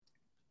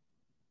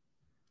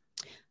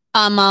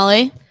I'm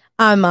Molly.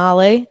 I'm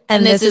Molly,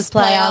 and this is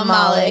Play on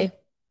Molly. Molly.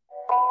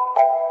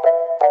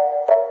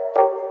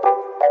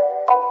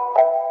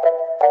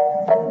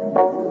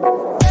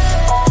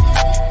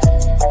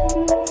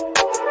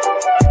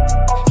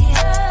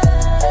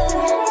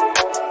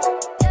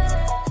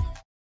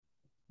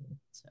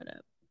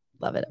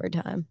 Love it every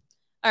time.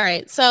 All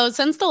right. So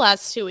since the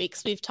last 2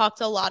 weeks, we've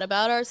talked a lot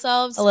about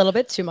ourselves. A little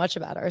bit too much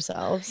about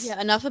ourselves. Yeah,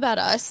 enough about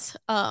us.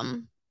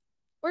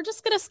 We're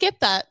just gonna skip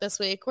that this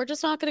week. We're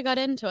just not gonna get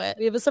into it.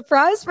 We have a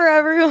surprise for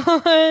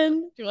everyone.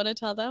 Do you want to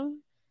tell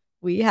them?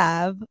 We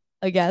have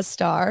a guest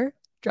star.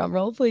 Drum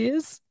roll,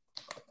 please.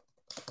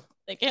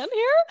 They can't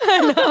hear. I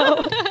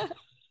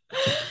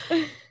know.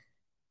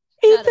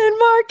 Ethan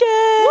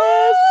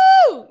Marcus.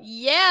 Woo!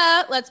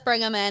 Yeah, let's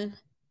bring him in.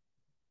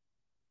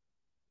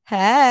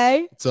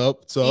 Hey. What's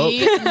up?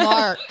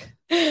 E-Mark.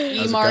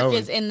 it E-Mark going?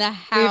 is in the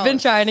house. We've been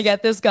trying to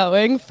get this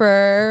going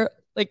for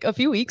like a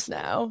few weeks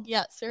now.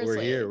 Yeah, seriously.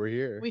 We're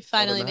here. We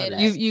finally made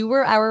it. You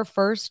were our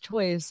first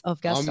choice of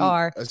guest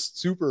star. I'm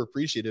super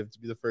appreciative to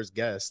be the first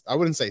guest. I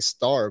wouldn't say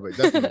star, but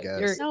definitely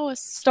guest. You're No, a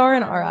star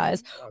in our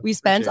eyes. We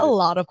spent a Appreciate it.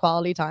 lot of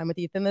quality time with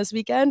Ethan this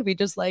weekend. We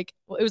just it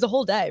was a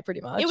whole day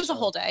pretty much. It was a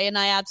whole day, and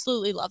I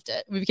absolutely loved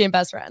it. We became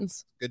best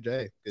friends. Good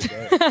day. Good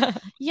day.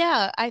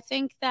 Yeah, I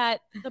think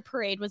that the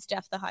parade was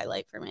the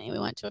highlight for me. We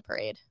went to a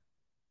parade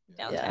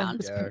downtown.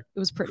 Yeah. It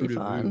was pretty Kudos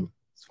to fun. you.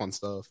 It's fun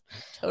stuff.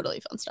 Totally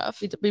fun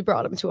stuff. We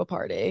brought him to a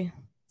party.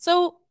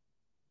 So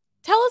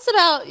tell us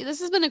about, this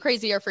has been a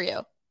crazy year for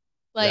you.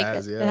 Like,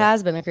 Yeah. It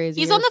has been a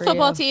crazy he's year on the for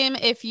football you. team.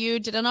 If you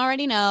didn't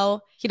already know,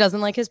 He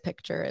doesn't like his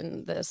picture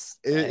in this.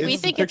 It's We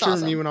the think it's picture of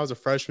awesome. me when I was a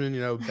freshman,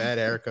 bad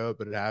haircut,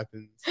 but it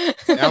happens.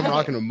 Now I'm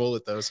rocking a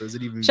mullet though, so is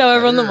it even Show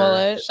everyone the better?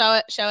 mullet.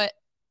 show it.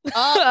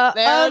 Oh,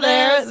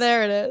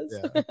 there it is.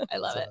 is. I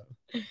love So,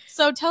 it.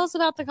 So tell us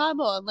about the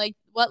combo and like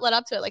what led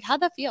up to it. Like,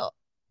 how'd that feel?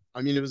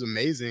 I mean, it was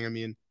amazing. I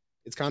mean,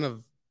 it's kind of,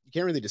 you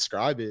can't really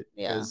describe it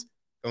Yeah. because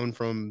going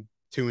from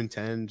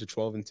 2-10 to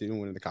 12-2 and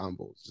winning the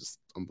combo is just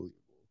unbelievable.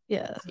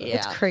 Yeah, Yeah.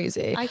 it's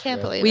crazy. I can't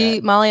Yeah. believe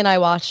it. Molly and I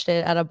watched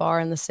it at a bar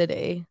in the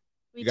city.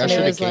 We You guys did. should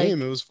it have was like-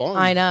 came. It was fun.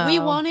 I know. We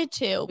wanted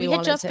to. We had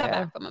wanted just to. got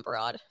back from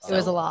abroad. It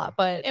was a so lot,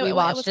 but It- we it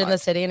watched was it in the fun.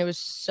 city, and it was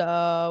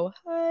so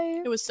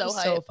hype. It was so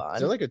so hype. fun. Is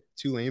there like a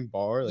Tulane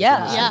bar? Like,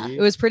 yeah, in the Yeah. city?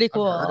 it was pretty I've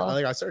cool.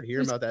 heard- I started hearing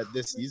was about that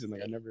this season.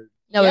 Like I never.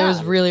 No, Yeah. it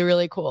was really,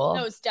 really cool.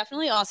 No, it was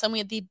definitely awesome. We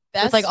had the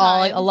best With like all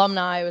like time.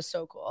 alumni, it was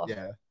so cool.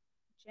 Yeah.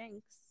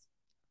 Jinx.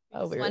 We Oh,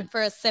 just weird. went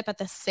for a sip at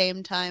the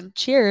same time.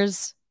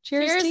 Cheers to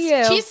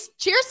you.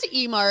 Cheers to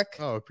E-Mark.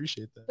 Oh,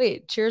 appreciate that.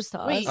 Wait, cheers to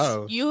us. Wait,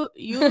 Oh. you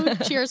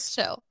cheers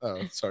too.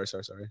 Oh, sorry.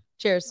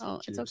 Cheers. Oh,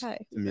 it's Cheers okay.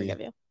 to We me.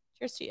 forgive you.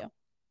 Cheers to you.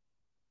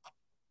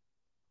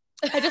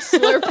 I just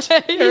slurped.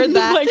 I heard in the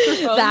that.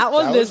 microphone. That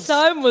one That this was-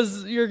 time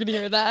was you're gonna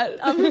hear that.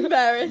 I'm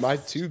embarrassed. My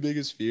two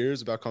biggest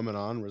fears about coming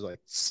on was like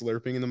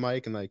slurping in the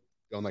mic and like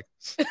going like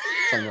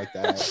something like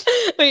that.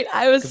 Wait,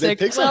 I was Because it sick.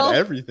 picks Well, up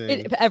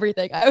everything.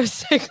 everything. I was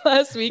sick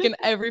last week, and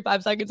every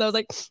 5 seconds I was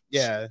like,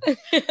 Yeah.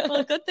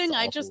 Well, good thing It's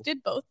I just awful.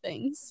 did both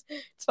things.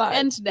 it's fine.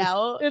 And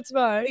now it's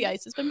fine. the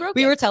ice has been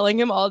broken. We were telling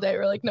him all day.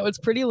 We're like, no, it's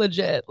pretty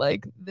legit,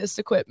 like this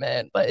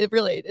equipment, but it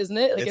really isn't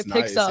it? Like It's it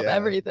picks nice, up yeah.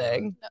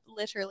 everything.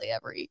 literally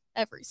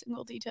every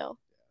single detail.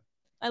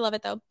 I love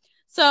it though.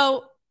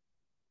 So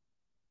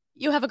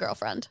you have a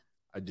girlfriend.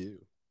 I do.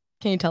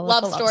 Can you tell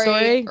us Love the story, love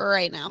story?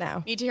 right now.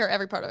 Now. Need to hear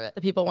every part of it.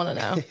 The people want to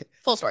know.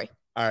 Full story.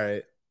 All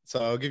right.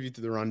 So I'll give you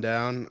the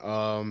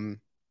rundown.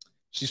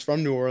 She's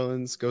from New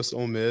Orleans, goes to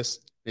Ole Miss.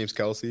 Name's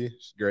Kelsey.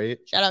 She's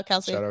great. Shout out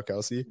Kelsey. Shout out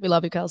Kelsey. We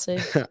love you, Kelsey.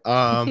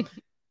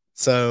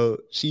 So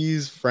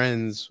she's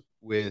friends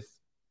with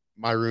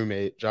my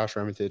roommate, Josh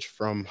Remitich,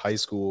 from high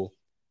school.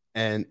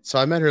 And so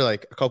I met her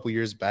like a couple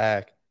years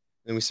back.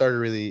 And we started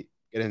really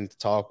getting to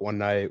talk one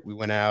night. We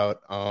went out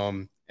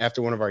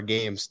after one of our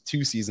games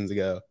 2 seasons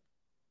ago.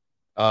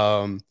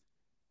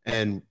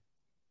 And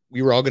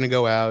we were all going to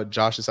go out.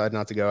 Josh decided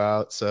not to go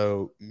out.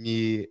 So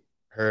me,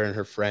 her, and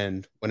her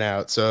friend went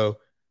out. So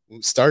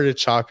we started at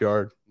Chop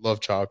Yard. Love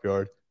Chop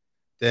Yard.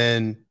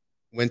 Then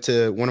went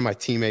to one of my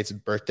teammates'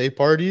 birthday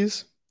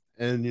parties.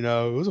 And, it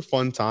was a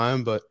fun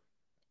time, but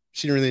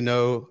she didn't really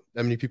know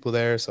that many people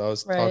there. So I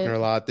was talking to her a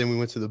lot. Then we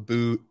went to the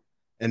boot,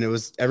 and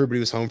everybody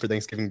was home for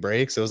Thanksgiving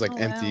break. So it was like Oh,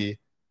 wow. empty.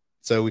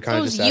 So we So kind it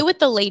of was just you with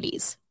the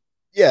ladies.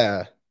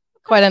 yeah.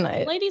 Quite a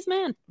night. Ladies,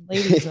 man.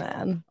 Ladies,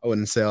 man. I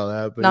wouldn't say all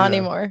that, but Not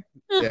anymore.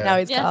 Yeah. Now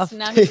he's yes, cuffed.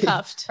 now he's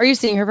cuffed. Are you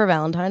seeing her for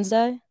Valentine's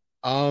Day?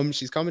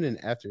 She's coming in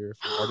after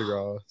for Mardi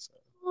Gras. So.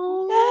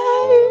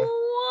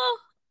 Oh,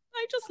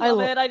 I just I love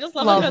lo- it. I just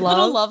love love a good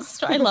little love. love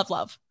story. I love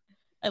love.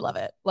 I love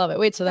it. Love it.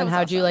 Wait, so That then was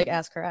how'd you awesome. like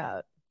ask her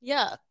out?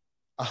 Yeah.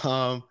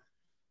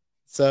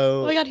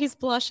 So Oh my god, he's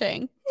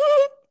blushing.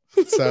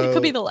 so It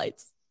could be the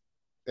lights.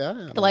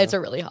 yeah, The lights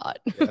are really hot.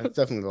 yeah, it's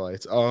definitely the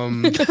lights.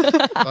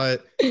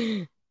 But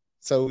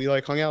so we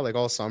like hung out like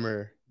all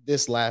summer.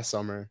 This last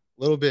summer,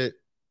 a little bit,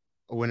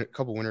 a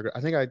couple winter.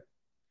 I think I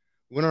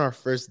went on our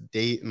first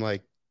date in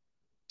like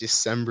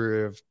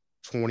December of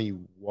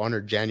 21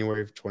 or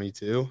January of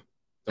 22.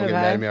 Don't get mad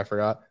Okay. at me, I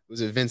forgot.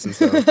 was at Vincent's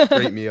though.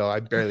 Great meal. I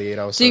barely ate.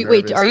 I was so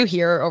Wait, nervous. are you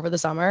here over the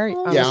summer?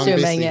 Oh, Yeah, I'm assuming,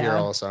 basically yeah. here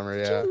all summer.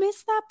 Did Yeah. you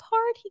miss that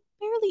part? He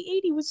barely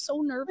ate. He was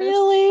so nervous.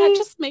 Really? That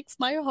just makes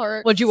my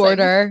heart. What'd you sing.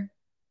 order?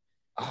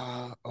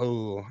 I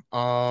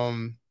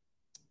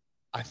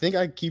think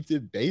I kept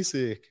it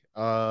basic.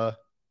 Trying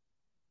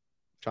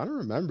to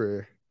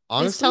remember.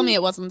 Honestly, Please tell me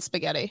it wasn't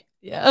spaghetti.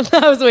 Yeah,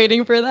 I was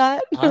waiting for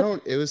that. I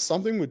don't. It was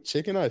something with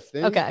chicken, I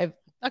think. Okay,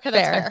 Okay,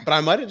 that's Fair. fair. But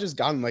I might have just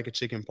gotten like a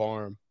chicken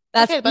parm.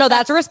 that's Okay, but no, that's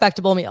that's- a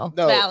respectable meal.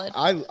 No, Valid.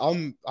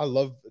 I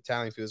love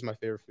Italian food. It's my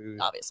favorite food.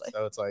 Obviously.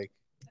 So it's like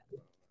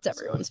It's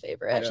everyone's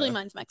favorite. Actually, Yeah.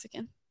 mine's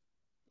Mexican.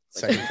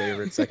 second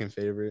favorite. Second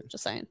favorite.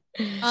 Just saying.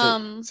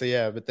 So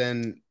yeah, but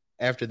then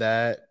after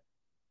that,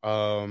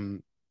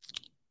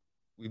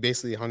 we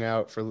basically hung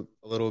out for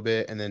a little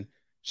bit, and then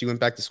she went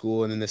back to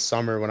school. And then this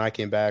summer, when I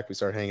came back, we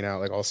started hanging out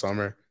like all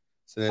summer.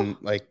 So then,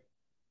 like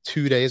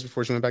 2 days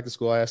before she went back to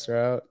school, I asked her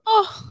out,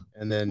 Oh,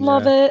 and then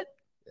Love it.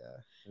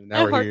 and My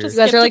now we're heart here. just You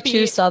guys Skip are to like two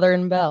be-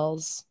 Southern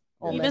belles.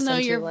 Ole even Miss though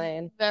and you're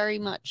Tulane. very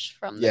much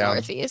from the Yeah.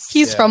 Northeast.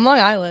 He's Yeah. from Long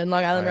Island.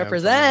 Long I Island am from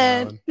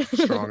represent. Long Island,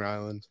 Strong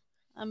Island.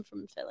 I'm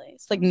from Philly.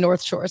 It's like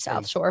North Shore,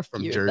 South Shore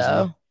from feud, Jersey.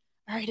 though.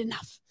 All right,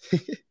 enough.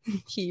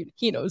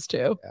 He knows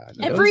too. Yeah, I know. He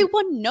knows.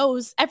 Everyone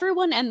knows.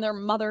 Everyone and their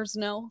mothers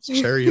know.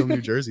 Cherry Hill,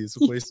 New Jersey. It's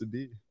the place to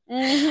be.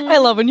 I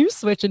love when you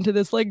switch into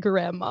this like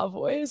grandma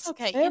voice.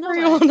 Okay, you know what?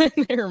 Everyone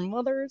and their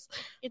mothers.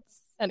 It's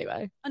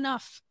Anyway,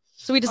 enough.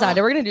 so we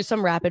decided we're gonna do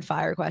some rapid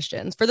fire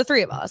questions for the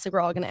three of us. Like we're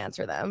all gonna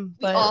answer them.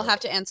 We all have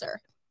to answer.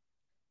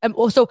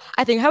 Well, so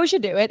I think how we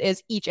should do it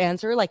is each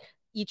answer, like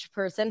each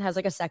person has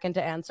like a second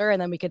to answer,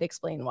 and then we could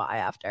explain why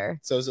after.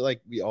 So is it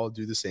like we all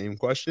do the same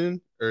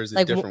question, or is it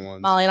Like different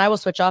ones? Molly and I will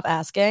switch off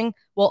asking.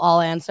 We'll all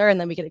answer, and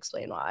then we could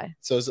explain why.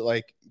 So is it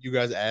like you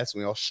guys ask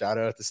and we all shout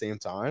out at the same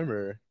time,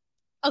 or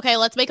Okay,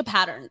 let's make a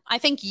pattern. I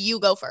think you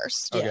go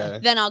first. okay? Yeah.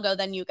 Then I'll go,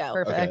 then you go.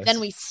 Perfect. Okay.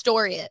 Then we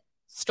story it.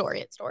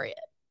 Story it. All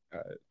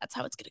right. That's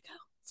how it's going to go.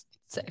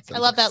 Sick. I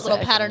love that little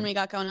Sick. pattern we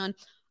got going on.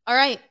 All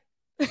right.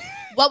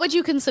 What would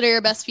you consider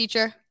your best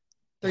feature?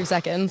 3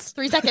 seconds.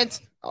 3 seconds.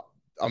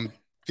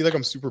 Feel like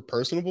I'm super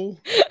personable.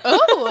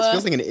 Oh. It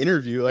feels like an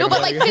interview. No,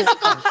 but like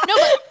physical. No,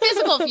 but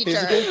physical feature.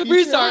 Physical feature?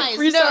 Restart, Eyes,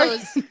 restart.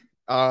 nose.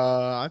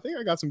 I think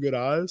I got some good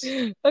eyes.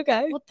 Okay.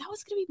 Well, that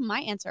was gonna be my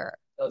answer.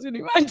 That was gonna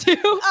be mine too.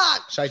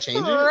 Ah, Should I change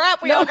it?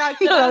 crap. We No, all got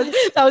good no, eyes.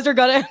 that was your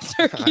gut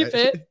answer. Keep Alright.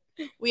 it.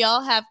 We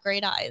all have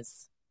great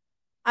eyes.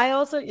 I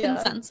also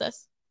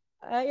Consensus.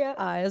 yeah,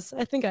 eyes.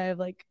 I think I have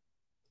like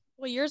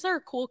Well, yours are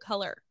a cool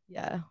color. I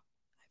have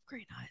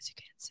great eyes. You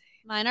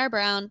Mine are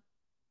brown.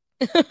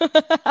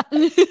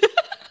 can't see.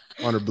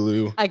 On or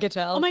blue. I could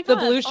tell. Oh my the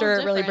God, blue all shirt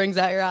really different. brings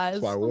out your eyes.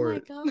 That's why I Oh wore my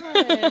it.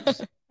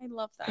 god. I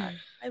love that.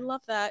 I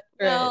love that.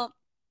 Right. Well,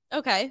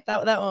 okay.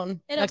 That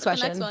one. Hit Next up with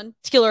the question. next one.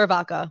 Tequila or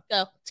vodka?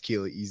 Go.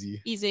 Tequila,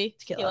 easy. Easy.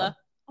 Tequila. Tequila.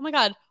 Oh my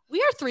god.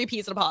 We are 3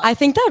 peas in a pod. I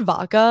think that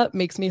vodka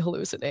makes me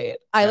hallucinate.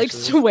 I like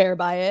Actually? swear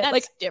by it. That's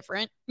like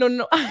different.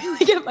 no. I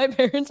like it. My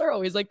parents are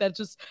always like that.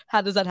 Just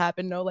how does that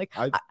happen? No, like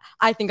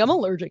I think I'm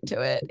allergic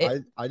to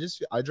it.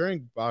 I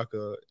drank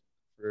vodka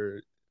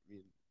for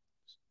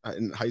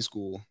in high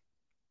school.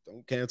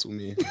 Don't cancel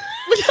me.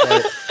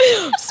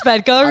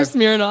 Svedka or I've-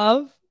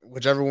 Smirnoff.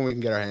 Whichever one we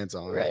can get our hands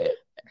on. Right.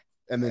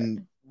 And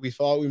then we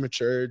thought we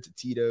matured to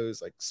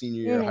Tito's like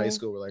senior year of high Mhm.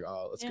 school. We're like,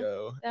 oh, let's Yeah.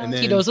 go. Yeah. And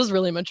then Tito's was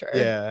really mature.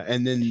 yeah,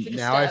 and then Took a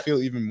now I step.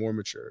 feel even more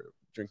mature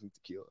drinking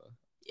tequila.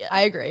 Yeah.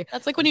 I agree.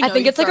 That's like when you I know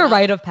think you've it's like a grown up.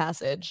 rite of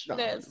passage. No,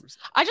 It is. 100%.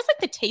 I just like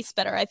the taste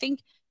better. I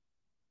think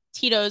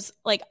Tito's,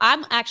 like,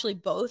 I'm actually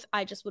both.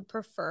 I just would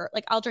prefer,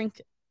 like, I'll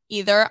drink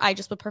either. I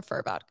just would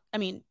prefer vodka. I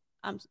mean,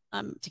 I'm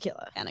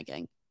Tequila.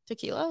 panicking.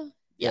 Tequila?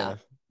 Yeah.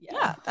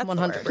 Yeah, that's the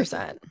word.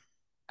 100%.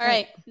 All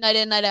right. Night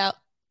in, night out.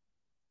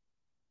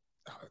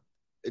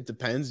 It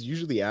depends.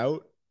 Usually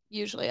out.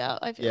 Usually out.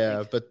 I feel Yeah,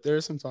 like. but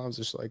there's sometimes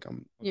just like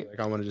You-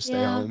 I want to just stay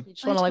Yeah. home. You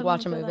just want to like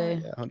watch a totally feel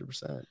movie. that. Yeah,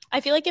 100%.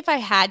 I feel like if I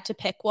had to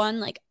pick one,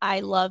 like,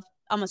 I'm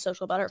a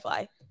social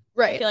butterfly.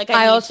 Right. I feel like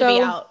I need to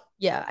be out.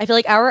 Yeah. I feel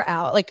like our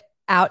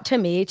out to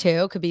me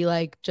too could be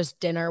like just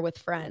dinner with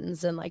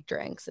friends and like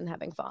drinks and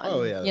having fun.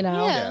 Oh, yeah. You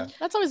know? Yeah,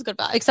 that's always a good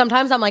vibe. Like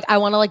sometimes I'm like, I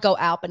want to like go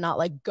out, but not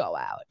like go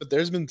out. But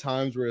there's been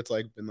times where it's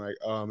like been like,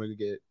 oh, I'm gonna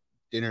get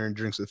dinner and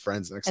drinks with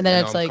friends next And thing then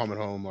I know, it's I'm like coming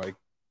home like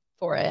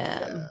 4 yeah,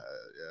 a.m.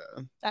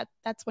 yeah.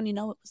 That's when you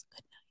know it was a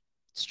good night.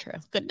 It's true.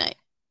 Good night.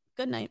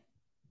 Good night.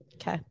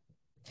 Okay.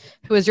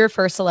 Who was your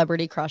first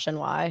celebrity crush and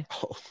why?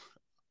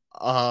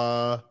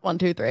 Oh. 1,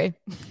 2, 3.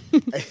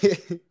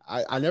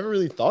 I never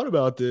really thought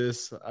about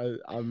this.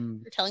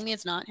 I'm You're telling me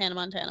it's not Hannah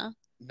Montana?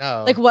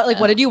 no Like what? Like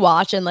what Yeah. did you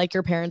watch and like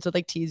your parents would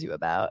like tease you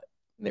about?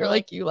 They were For,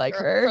 like, you like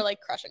for, her? For like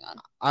crushing on.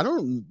 I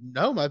don't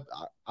know.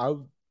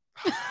 I'm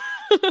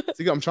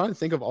trying to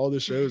think of all the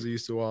shows I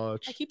used to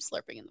watch. I keep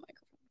slurping in the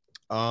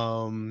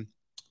microphone.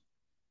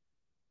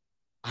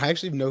 I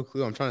actually have no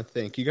clue. I'm trying to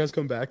think. You guys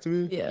come back to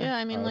me? Yeah. Yeah,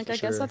 I mean, like, for I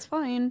guess sure. that's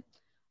fine.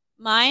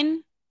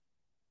 Mine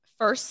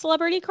first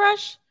celebrity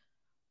crush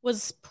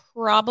was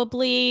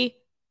probably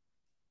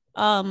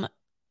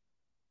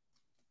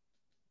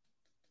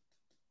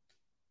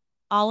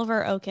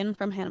Oliver Oken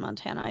from Hannah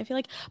Montana, I feel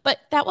like. But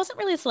that wasn't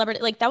really a celebrity.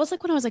 Like, that was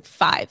like when I was like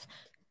 5.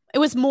 It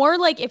was more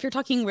like if you're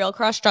talking real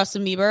crush,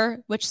 Justin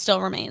Bieber, which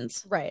still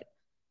remains. Right.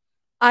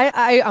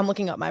 I'm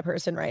looking up my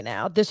person right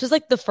now. This was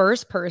like the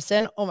first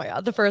person. Oh my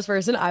God. The first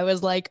person I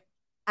was like,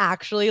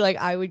 actually, like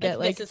I would get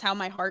like this is how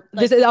my heart.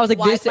 this is, I was like,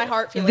 why this is my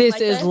heart feeling this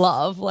like is this?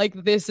 love. Like,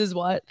 this is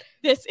what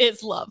This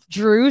is love.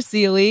 Drew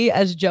Seeley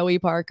as Joey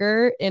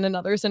Parker in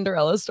Another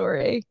Cinderella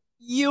Story.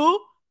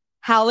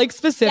 How like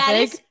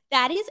specific.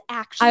 That is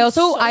actually.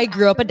 I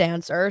grew up a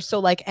dancer, so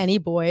like any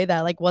boy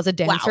that like was a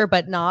dancer,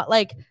 but not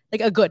like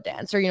a good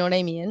dancer, you know what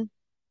I mean?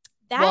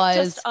 That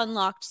just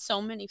unlocked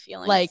so many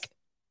feelings. Like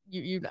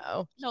you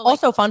know. No,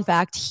 also, fun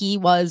fact: he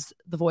was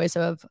the voice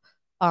of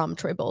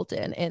Troy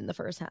Bolton in the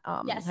first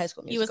High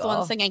School Musical. He was the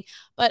one singing,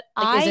 but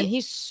like, isn't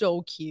he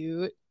so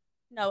cute?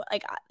 No,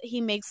 like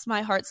he makes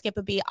my heart skip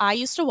a beat. I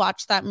used to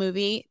watch that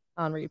movie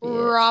on repeat,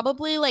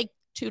 probably like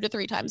 2 to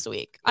 3 times a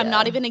week. Yeah. I'm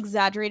not even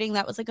exaggerating.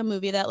 That was like a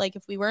movie that like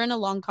if we were in a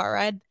long car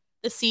ride,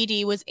 the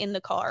CD was in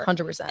the car,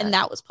 100%, and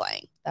that was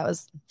playing. That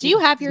was. Do you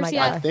have yours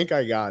yet? I think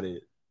I got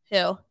it.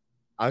 Who?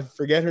 I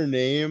forget her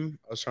name.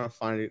 I was trying to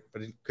find it,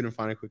 but I couldn't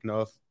find it quick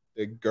enough.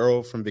 The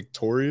girl from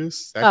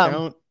Victorious. That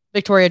count?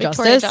 Victoria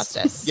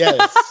Justice.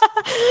 Yes.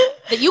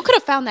 But you could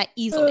have found that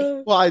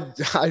easily. Well,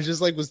 I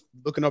just like was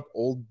looking up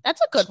old.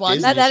 That's a good one.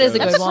 Disney that is a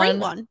shows. good Great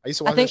one. I used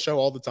to watch that show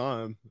all the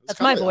time. That's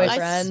my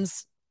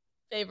boyfriend's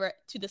favorite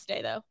to this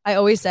day, though. I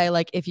always say,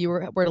 like, if you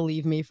were to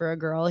leave me for a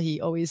girl, he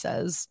always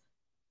says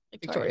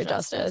Victoria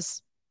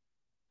Justice.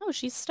 Oh,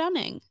 she's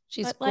stunning.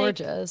 She's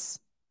gorgeous.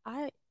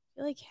 I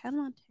feel like Hannah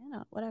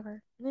Montana,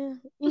 whatever. Yeah,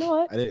 you know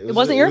what? It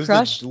wasn't your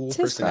crush. Dual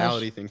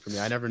personality thing for me.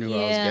 I never knew what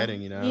I was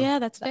getting. You know. Yeah,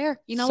 that's fair.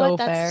 You know what?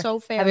 That's so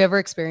fair. Have you ever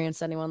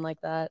experienced anyone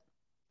like that?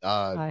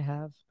 I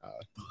have.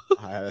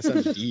 That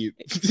sounds deep.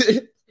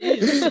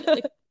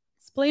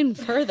 Explain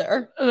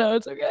further. No,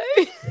 it's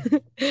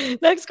okay.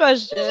 Next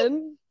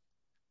question.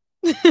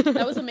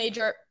 That was a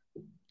major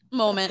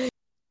moment.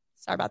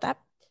 Sorry about that.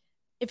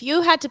 If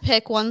you had to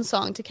pick one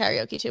song to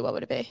karaoke to, what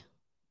would it be?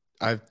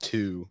 I have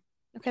 2.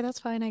 Okay, that's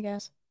fine, I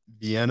guess.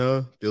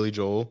 Vienna, Billy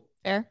Joel.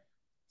 Fair.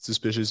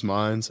 Suspicious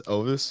Minds,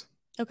 Elvis.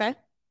 Okay.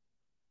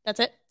 That's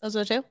it? Those are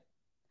the 2?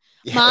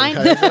 Yeah, mine.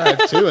 I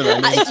have 2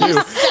 and I need 2.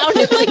 You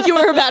sounded like you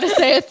were about to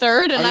say a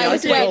third, and I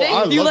was waiting.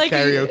 I love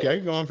karaoke. I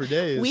can go on for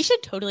days. We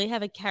should totally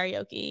have a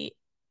karaoke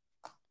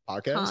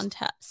podcast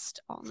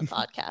contest on the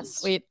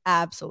podcast. Wait,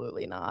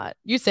 absolutely not.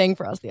 You sang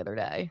for us the other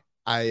day.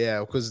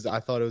 Because I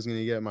thought I was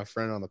gonna get my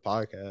friend on the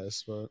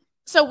podcast, but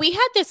so we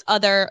had this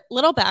other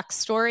little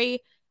backstory.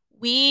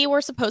 We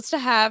were supposed to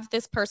have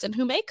this person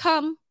who may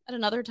come at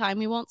another time.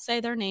 We won't say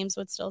their name,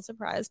 so it's still a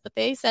surprise. But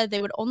they said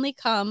they would only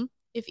come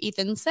if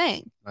Ethan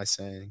sang. I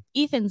sang.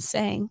 Ethan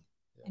sang,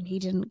 and he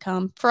didn't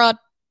come. Fraud.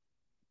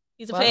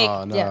 He's a fake.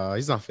 Oh no,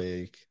 he's not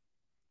fake.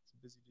 He's a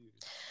busy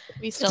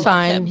dude. We still it's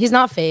fine. him. He's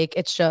not fake.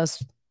 It's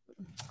just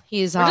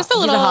he's hot. Just a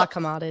little he's a hot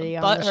commodity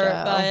on the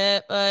show. By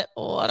it, but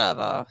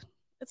whatever.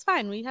 It's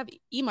fine. We have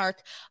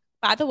E-Mark.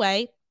 By the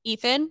way,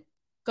 Ethan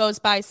goes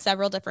by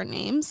several different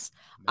names.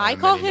 I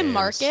call him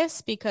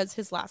Marcus because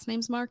his last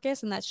name's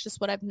Marcus, and that's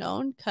just what I've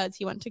known because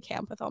he went to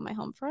camp with all my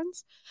home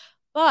friends.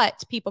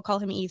 But people call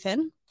him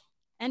Ethan,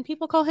 and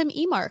people call him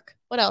E-Mark.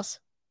 What else?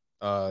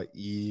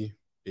 Biggie.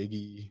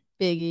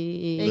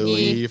 Lil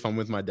E if I'm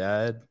with my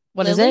dad.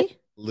 What is it?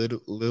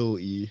 Lil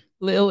E.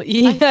 Lil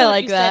E. I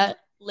like that.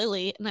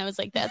 Lily, and I was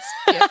like, that's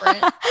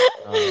different.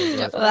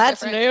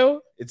 That's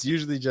new. It's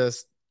usually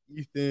just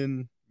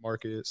Ethan,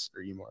 Marcus,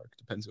 or E-Mark.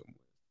 Depends on.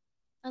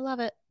 I love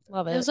it.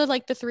 Love it. Those are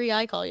like the 3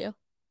 I call you.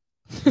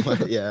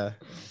 Yeah.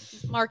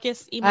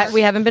 Marcus, E-Mark.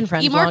 We haven't been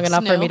friends E-Mark's long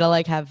enough for me to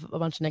like have a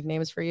bunch of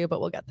nicknames for you,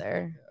 but we'll get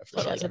there. Yeah,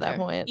 we'll get to that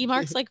point.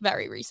 E-Mark's like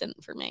very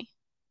recent for me,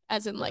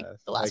 as in like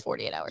the last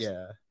 48 hours.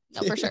 Yeah.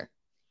 No, for sure.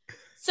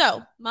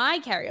 So my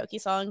karaoke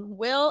song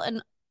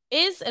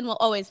is and will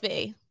always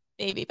be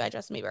 "Baby" by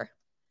Justin Bieber.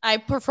 I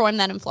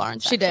performed that in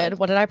Florence. She did.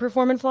 What did I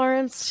perform in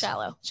Florence?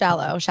 Shallow.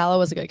 Shallow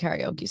was a good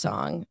karaoke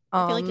song.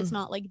 I feel like it's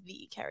not like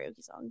the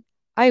karaoke song.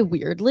 I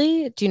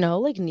weirdly, do you know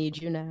like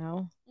Need You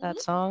Now,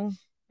 that song?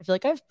 I feel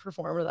like I've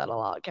performed that a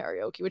lot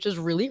karaoke, which is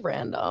really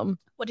random.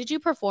 What did you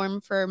perform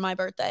for my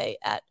birthday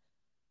at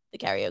the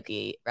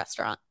karaoke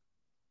restaurant?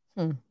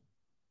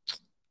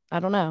 I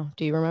don't know.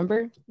 Do you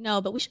remember?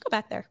 No, but we should go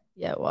back there.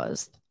 Yeah, it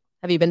was.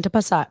 Have you been to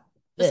Poseidon?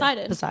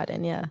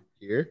 Poseidon, yeah.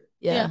 Here?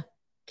 Yeah.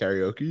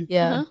 Karaoke?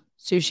 Yeah. Uh-huh.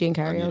 Sushi and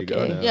I need to go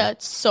karaoke. now. Yeah,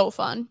 it's so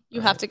fun. You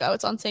have to go.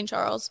 It's on St.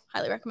 Charles.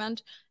 Highly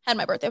recommend. Had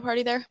my birthday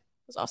party there. It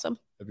was awesome.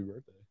 Happy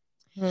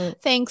birthday.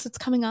 Thanks. It's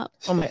coming up.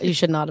 Oh my! You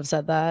should not have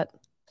said that.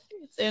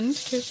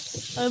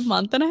 It's in a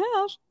month and a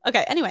half.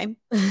 Okay. Anyway,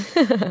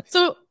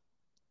 so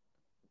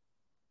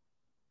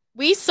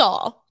we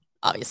saw.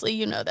 Obviously,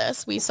 you know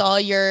this. We saw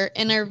your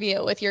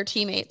interview with your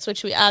teammates,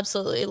 which we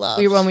absolutely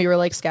loved. When we were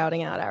like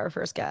scouting out our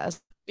first guest.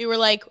 We were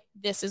like,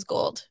 "This is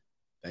gold."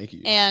 Thank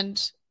you.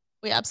 And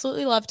we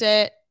absolutely loved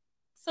it.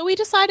 So we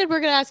decided we're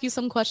going to ask you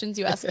some questions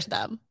you asked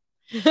them.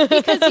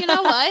 Because you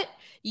know what?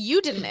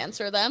 You didn't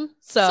answer them.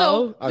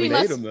 So I we made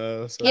must- them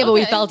though. So. Yeah, but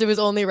we Okay. felt it was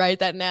only right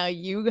that now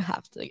you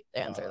have to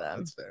answer them.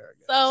 That's fair. I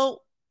guess.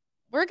 So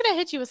we're going to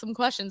hit you with some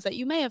questions that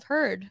you may have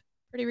heard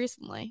pretty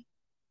recently.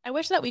 I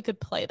wish that we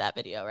could play that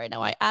video right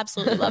now. I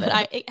absolutely love it.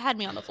 It had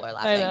me on the floor I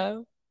laughing.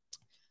 know.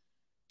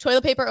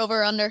 Toilet paper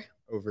over or under?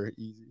 Over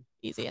easy.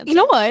 Easy answer. You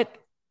know what?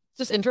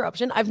 Just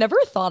interruption. I've never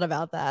thought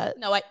about that.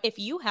 No, if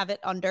you have it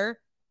under,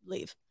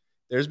 leave.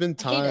 There's been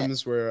I hate it.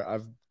 times where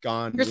I've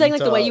gone. You're saying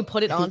like the way into- you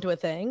put it onto a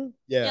thing?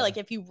 Yeah. Yeah, like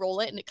if you roll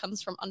it and it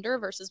comes from under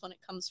versus when it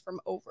comes from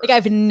over. Like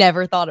I've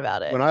never thought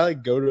about it. when I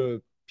like go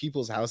to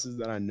people's houses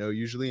that I know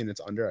usually and it's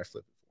under, I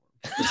flip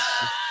it for them.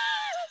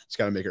 Just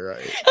gotta make it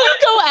right. You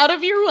go out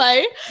of your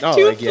way No,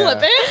 to like, flip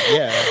it.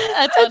 Yeah.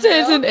 That's That's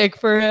it's unreal. an ick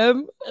for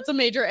him. That's a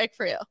major ick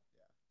for you.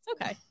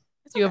 It's okay.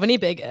 It's Do you have okay. any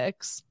big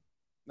icks?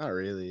 Not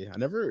really. I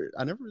never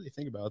really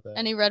think about that.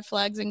 Any red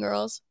flags in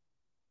girls?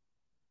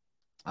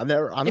 I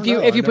don't If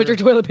know. you put your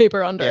toilet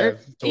paper yeah, under.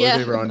 toilet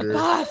paper under.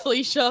 Ah,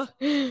 Felicia.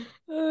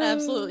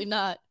 Absolutely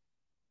not.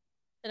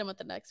 Hit him with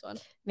the next one.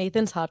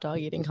 Nathan's hot dog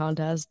eating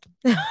contest.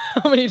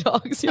 How many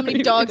dogs? How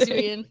many dogs you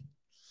eating?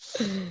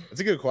 That's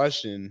a good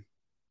question.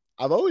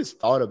 I've always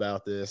thought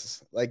about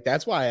this. Like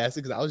that's why I asked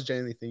it because I was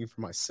genuinely thinking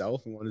for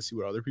myself and wanted to see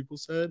what other people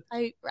said.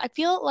 I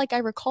feel like I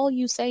recall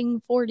you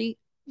saying 40.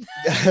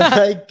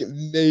 Like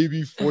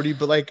maybe 40,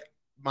 but like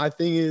my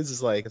thing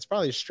is like it's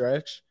probably a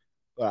stretch,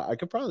 but I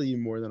could probably eat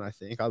more than I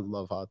think. I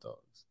love hot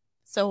dogs.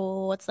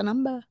 So what's the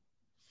number?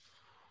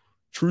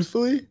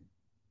 Truthfully,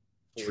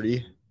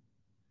 40,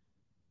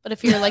 But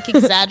if you're like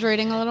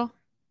exaggerating a little,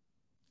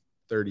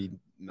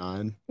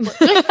 39.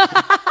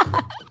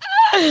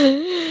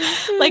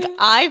 like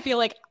I feel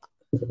like,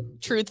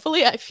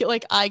 truthfully, I feel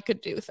like I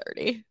could do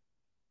 30.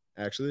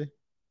 Actually,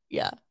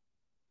 Yeah.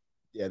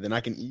 yeah, then I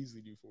can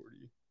easily do 40.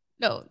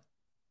 No.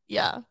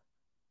 Yeah.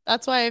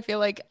 That's why I feel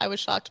like I was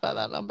shocked by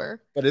that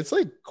number. But it's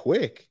like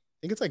quick. I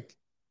think it's like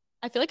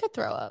I feel like I'd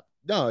throw up.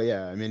 no,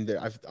 yeah. I mean,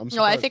 I'm.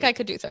 No, I think I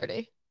could do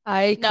 30.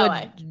 I No, could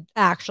I-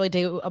 actually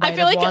do a bite I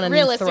feel of like one and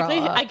realistically,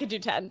 throw up. I could do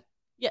 10.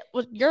 Yeah.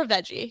 Well, you're a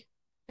veggie.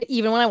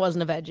 Even when I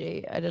wasn't a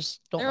veggie, I just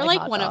don't They're like like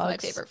hot one of my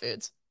dogs. favorite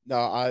foods. No,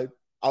 I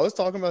was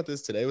talking about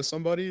this today with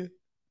somebody,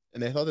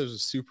 and they thought this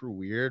was super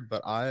weird.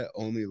 But I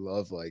only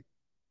love like.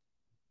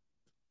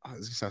 Oh,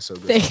 this sounds so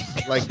good.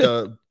 Thick. Like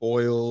the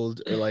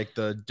boiled or like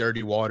the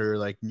dirty water,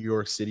 like New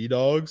York City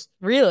dogs.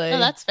 Really? No,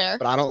 that's fair.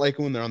 But I don't like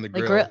when they're on the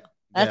Like grill.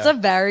 That's Yeah. a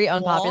very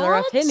unpopular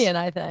What? opinion,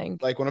 I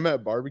think. Like when I'm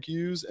at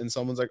barbecues and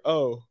someone's like,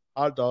 "Oh,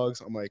 hot dogs,"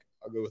 I'm like,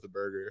 "I'll go with a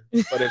burger."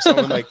 But if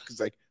someone like is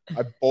like,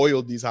 "I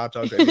boiled these hot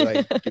dogs," I'd be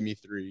like, "Give me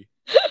 3."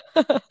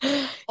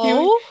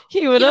 Oh,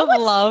 he would you know have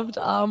what's- loved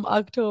I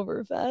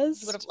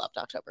Oktoberfest. would have loved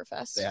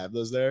Oktoberfest. They have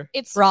those there.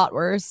 It's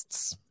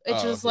Bratwursts.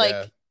 it's Oh, just like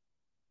yeah.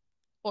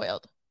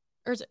 boiled.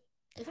 Or is it?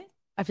 Is it?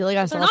 I feel like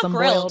I They're saw not some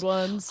grilled. boiled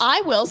ones.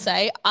 I will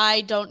say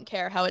I don't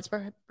care how it's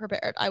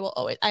prepared. I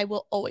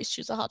will always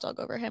choose a hot dog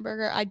over a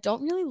hamburger. I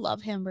don't really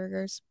love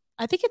hamburgers.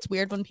 I think it's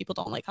weird when people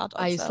don't like hot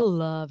dogs. I used to though.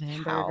 love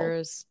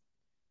hamburgers.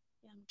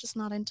 Yeah, I'm just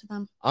not into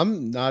them.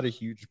 I'm not a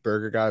huge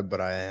burger guy, but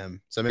I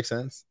am. Does that make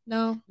sense?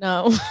 No.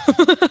 No.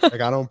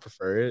 Like I don't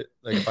prefer it.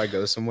 Like if I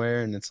go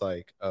somewhere and it's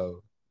like,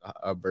 oh,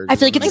 a burger. I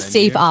feel like it's a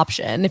safe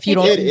option if you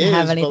don't It is,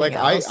 have anything but like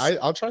else.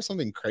 I'll try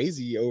something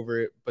crazy over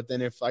it. But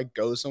then if I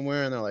go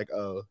somewhere and they're like,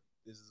 oh,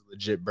 this is a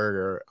legit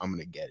burger, I'm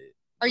gonna get it.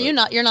 Are you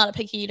not? You're not a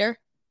picky eater.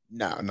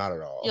 No, not at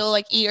all. You'll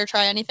like eat or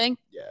try anything.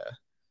 Yeah,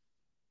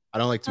 I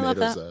don't like I love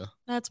tomatoes that. though.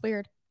 That's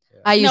weird.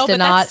 I used no, to but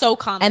not, that's so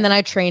common. and then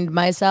I trained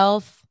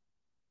myself.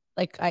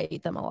 Like I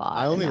eat them a lot.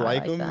 I and only now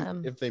like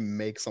them if they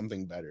make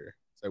something better.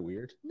 Is that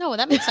weird? no,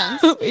 that makes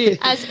sense. Wait,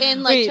 As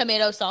in like wait,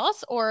 tomato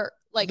sauce or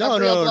like No, a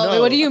real no, blown, no. Wait,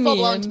 what do you a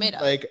full-blown mean? tomato.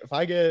 Like if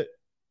I get,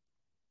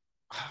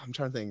 I'm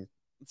trying to think.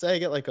 Let's say I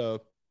get like a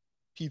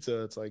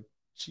pizza. It's like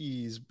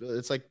cheese, but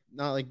it's like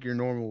not like your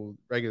normal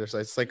regular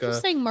size. It's like You're a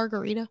just saying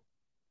margarita.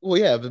 well,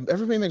 yeah. But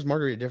everybody makes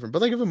margarita different.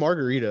 But like if a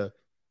margarita,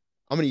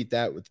 I'm gonna eat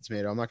that with the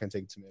tomato. I'm not gonna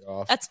take the tomato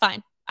off. That's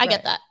fine. I get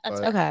Right. that. That's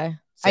But- fair. Okay.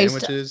 I used to-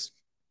 Sandwiches,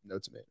 no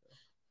tomato.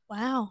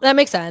 Wow. That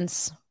makes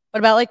sense. What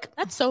about like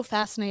That's so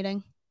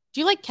fascinating.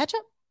 Do you like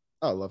ketchup?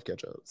 Oh, I love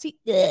ketchup. See,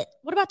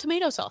 what about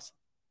tomato sauce?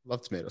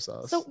 Love tomato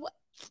sauce. So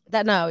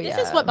that? No, this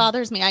yeah. is what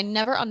bothers me. I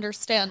never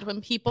understand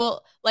when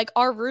people like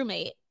our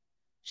roommate,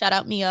 shout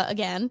out Mia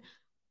again,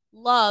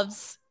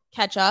 loves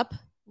ketchup,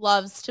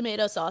 loves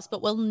tomato sauce,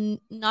 but will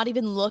not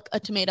even look a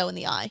tomato in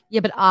the eye. Yeah,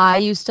 but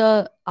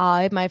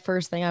my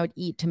first thing I would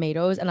eat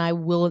tomatoes, and I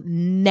will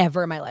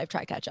never in my life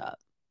try ketchup.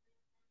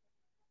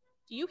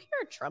 Do you hear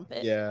a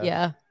trumpet? yeah.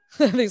 Yeah.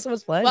 I think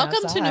someone's playing.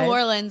 Welcome to outside. New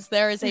Orleans.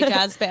 There is a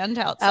jazz band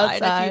outside.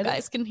 If Outside. you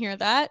guys can hear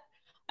that,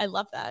 I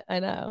love that. I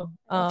know.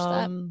 Watch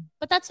that.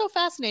 But that's so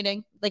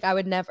fascinating. Like I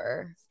would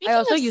never. Speaking I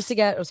also of used to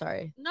get. Oh,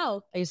 sorry.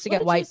 No, I used to What get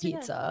did you white used to get?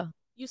 pizza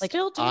you Like,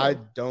 still do. I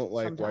don't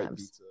like white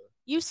Sometimes. pizza.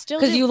 you still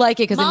because do. you like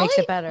it because it makes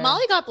Molly- it better.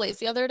 Molly got Blaze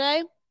the other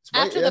day. It's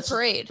white- After the it's just-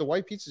 parade. the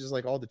white pizza is just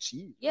like all the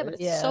cheese. Yeah, right? but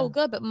it's Yeah. so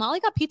good. But Molly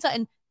got pizza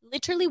and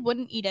literally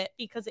wouldn't eat it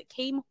because it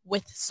came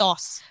with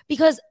sauce.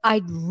 because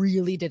I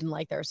really didn't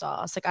like their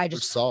sauce. Like I Or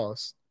just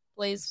sauce.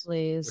 Blaze.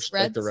 please. Which,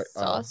 Red like the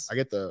sauce? I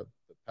get the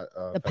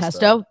The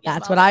pesto.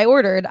 That's what I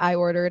ordered. I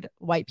ordered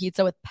white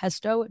pizza with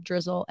pesto,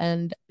 drizzle,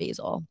 and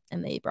basil,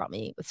 and they brought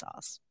me with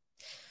sauce.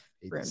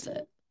 Ruins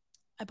it.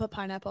 I put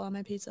pineapple on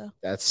my pizza.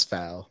 That's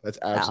foul. That's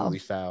absolutely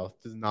foul.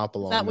 Does not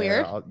belong. Is that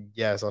weird?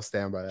 Yes, I'll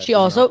stand by that. She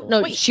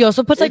also she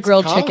also puts like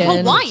grilled chicken.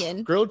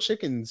 Hawaiian. Grilled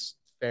chicken's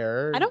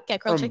fair. I don't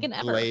get grilled chicken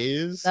ever.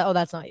 Blaze. Oh,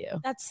 that's not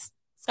you. That's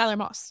Skylar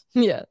Moss.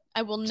 Yeah.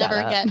 I will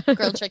never get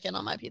grilled chicken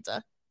on my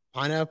pizza.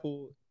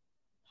 Pineapple's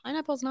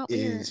not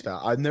weird. is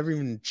foul. I've never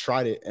even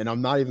tried it, and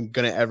I'm not even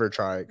gonna ever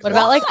try it. What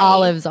about like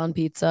olives on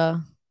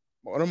pizza?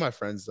 One of my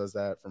friends does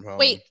that from home.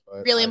 Wait,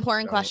 really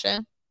important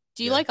question.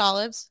 Do you like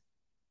olives?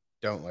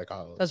 Don't like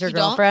olives. Does your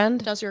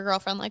girlfriend? Does your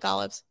girlfriend like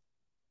olives?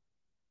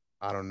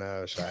 I don't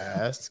know. Should I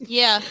ask?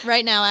 Yeah,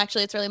 right now,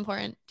 actually, it's really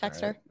important.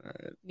 Text her. All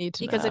right. Need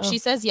to because know. if she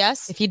says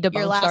yes, if he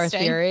debunks our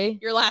theory,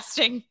 you're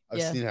lasting.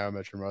 I've seen How I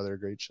Met Your Mother.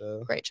 Great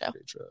show. Great show.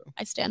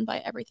 I stand by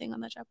everything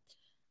on that show.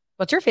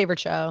 What's your favorite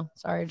show?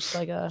 Sorry, just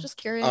like just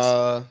curious.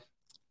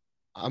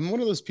 I'm one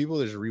of those people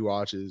that just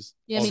rewatches.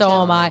 Yeah, so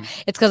am I.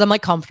 It's because I'm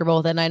like comfortable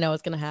with it and I know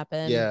it's gonna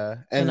happen. Yeah,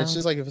 and it's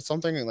just like if it's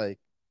something like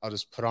I'll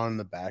just put on in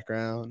the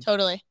background.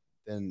 Totally.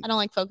 Then I don't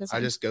like focusing. I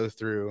just go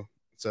through.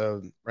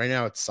 So right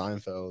now it's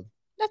Seinfeld.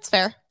 That's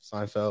fair.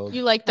 Seinfeld.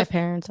 You like the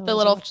parents, the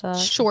little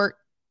short,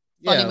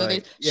 funny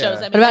movies shows.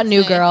 What about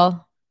New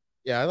Girl?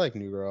 Yeah, I like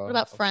New Girl. What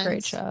about Friends?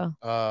 Great show.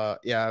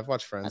 Yeah, I've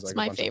watched Friends. That's like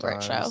my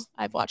favorite show.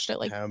 I've watched it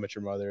like How I Met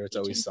Your Mother. It's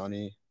Always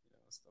Sunny.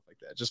 Stuff like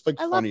that. Just like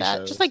I funny love that.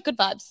 shows. Just like good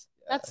vibes.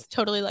 Yeah. That's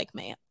totally like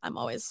me. I'm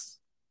always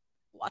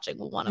watching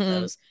one of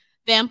those.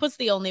 Vamp was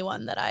the only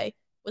one that I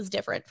was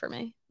different for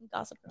me.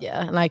 Gossip Girl.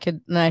 Yeah, and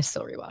I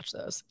still rewatch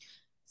those.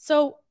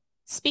 So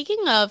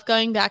speaking of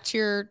going back to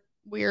your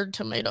weird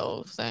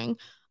tomato thing,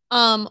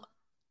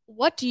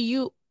 what do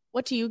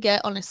you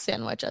get on a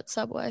sandwich at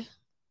Subway?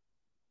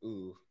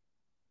 Ooh.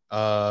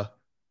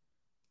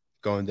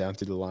 Going down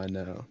through the line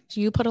now. Do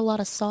you put a lot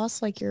of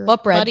sauce like your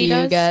What bread buddy do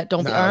you does? get?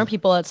 Aren't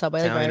people at Subway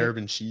Italian like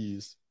urban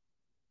cheese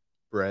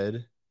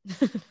bread,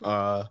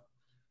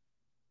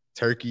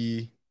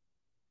 turkey,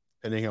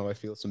 depending how I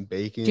feel, some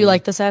bacon. Do you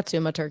like the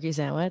Satsuma turkey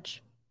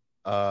sandwich?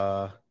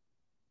 I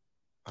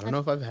don't know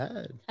if I've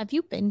had. Have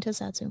you been to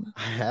Satsuma?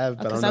 I have,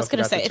 but I was don't know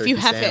gonna say if you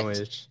haven't.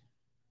 Sandwich.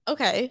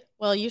 Okay,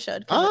 well you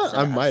should.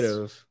 I might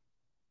have.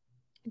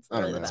 It's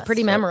literally the It's best.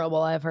 pretty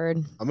memorable, I've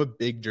heard. I'm a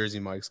big Jersey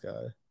Mike's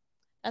guy.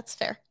 That's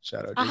fair.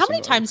 Shout out. How many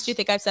times do you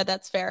think I've said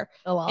that's fair?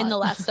 A lot. In the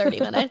last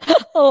 30 minutes.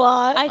 A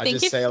lot. I think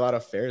just say a lot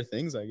of fair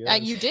things, I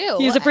guess. You do.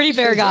 He's a pretty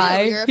fair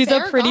guy. He's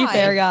a pretty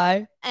fair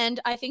guy. And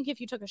I think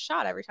if you took a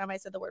shot every time I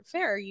said the word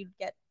fair, you'd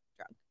get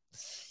drunk.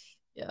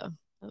 Yeah.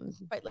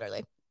 Quite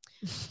literally.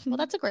 Well,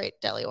 that's a great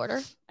deli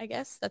order, I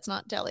guess. That's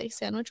not deli.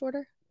 Sandwich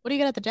order? What do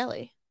you get at the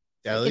deli?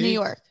 Deli? In New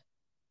York.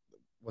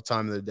 What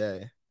time of the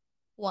day?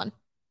 1.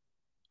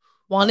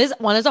 One is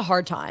a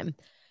hard time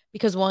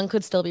because 1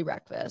 could still be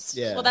breakfast.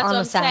 Yeah. Well, that's on what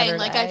I'm a saying.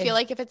 Like, I Saturday. feel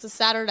like if it's a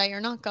Saturday,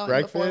 you're not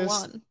going before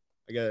 1.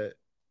 I got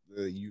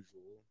the usual.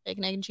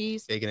 Bacon, egg, and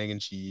cheese. Bacon, egg,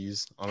 and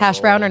cheese. On Hash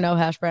brown or no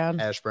hash brown?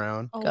 Hash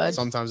brown. Oh, good.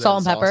 Sometimes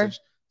salt and pepper.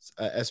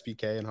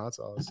 SPK and hot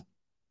sauce.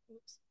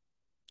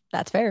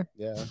 That's fair.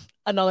 Yeah.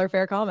 Another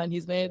fair comment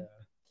he's made.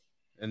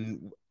 Yeah.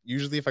 And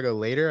usually if I go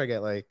later, I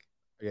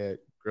get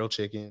grilled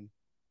chicken,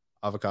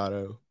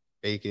 avocado,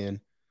 bacon.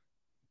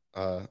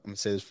 I'm gonna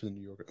say this for the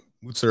New York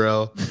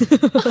mozzarella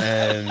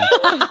and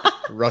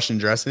Russian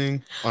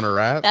dressing on a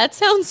wrap. That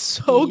sounds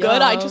so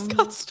good. I just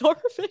got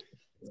starving.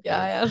 Yeah,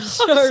 I am I'm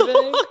starving.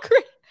 so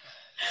hungry.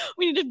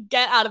 We need to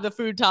get out of the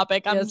food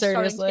topic. I'm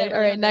seriously. All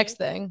right, next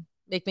thing.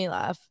 Make me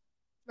laugh.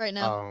 Right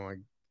now. Oh my!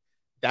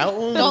 That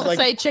one. Don't was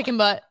say chicken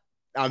butt.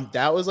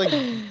 That was like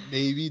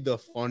maybe the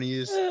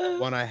funniest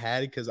one I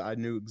had because I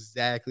knew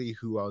exactly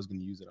who I was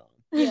gonna use it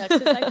on. Yeah,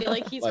 because I feel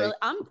like he's Like- really.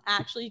 I'm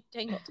actually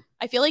tangled.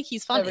 I feel like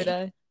he's funny. Every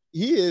day.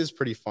 He is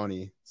pretty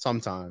funny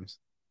sometimes.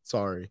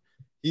 Sorry,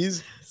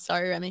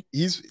 Sorry, Remy.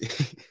 he's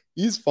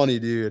he's funny,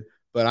 dude.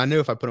 But I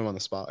knew if I put him on the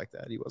spot like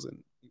that, he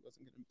wasn't gonna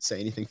say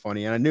anything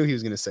funny, and I knew he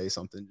was gonna say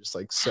something just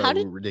like so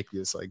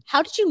ridiculous, like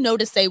How did you know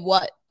to say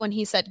what when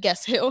he said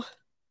guess who?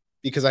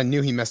 because I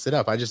knew he messed it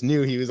up. I just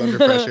knew he was under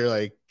pressure,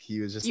 like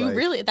he was just You like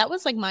really that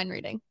was like mind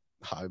reading.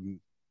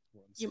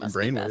 You must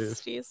be brainwave.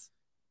 besties.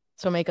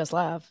 So make us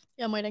laugh.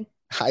 Yeah, I'm waiting.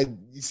 I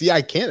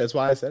can't. That's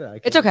why I said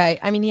it. It's okay.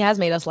 I mean, he has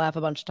made us laugh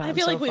a bunch of times. I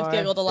feel like so we've far.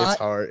 giggled a lot. It's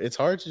hard. It's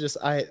hard to just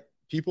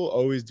people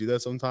always do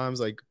that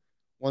sometimes. Like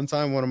one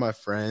time one of my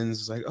friends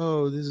was like,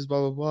 "Oh, this is blah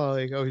blah blah."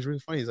 Like, "Oh, he's really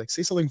funny." He's like,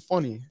 "Say something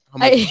funny."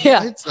 I'm like,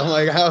 yeah. "What?" I'm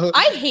like, "How?"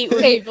 I hate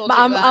when Hey, people do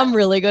I'm that.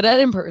 really good at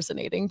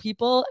impersonating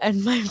people,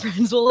 and my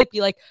friends will like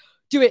be like,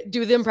 do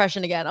the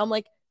impression again. I'm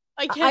like,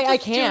 I just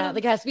do- can't.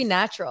 Like, it has to be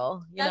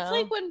natural. You That's know?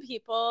 like when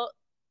people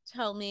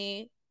tell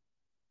me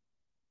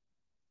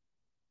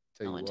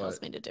Tell no you one what,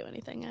 tells me to do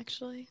anything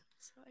actually.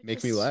 So I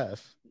make me just-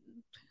 laugh.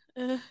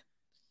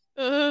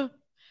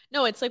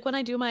 No, it's like when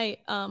I do my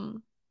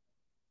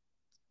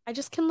I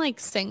just can like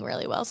sing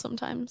really well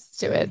sometimes.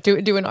 do it.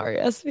 Do an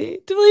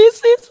RESV.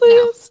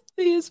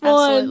 Please.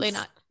 Absolutely once.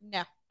 not.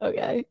 No.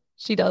 Okay.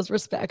 She does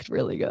respect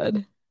really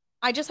good.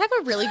 I just have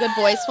a really good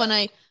voice when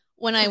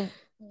I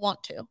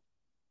want to.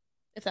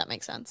 if that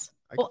makes sense.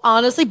 Well,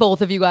 honestly,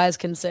 both of you guys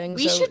can sing.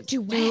 We so should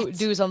duet.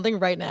 do something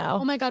right now.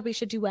 Oh my God, we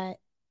should duet.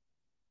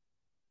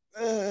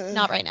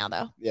 Not right now,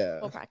 though. Yeah.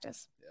 We'll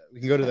practice. Yeah, we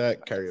can go to Okay,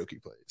 that practice.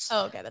 karaoke place.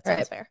 Oh, okay. That All sounds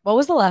right. fair. What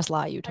was the last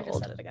lie you I just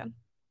told? said it again.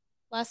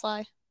 Last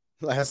lie.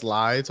 Last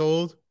lie I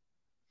told.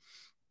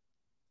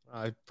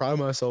 I pride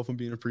myself on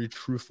being a pretty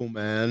truthful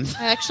man.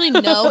 I actually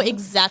know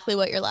exactly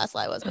what your last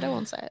lie was, but I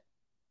won't say it.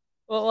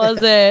 What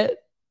was it?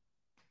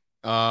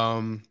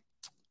 I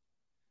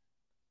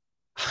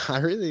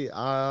really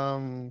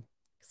Because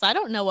I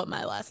don't know what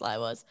my last lie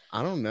was.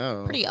 I don't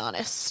know. Pretty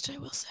honest, I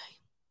will say.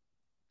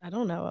 I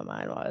don't know what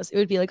mine was. It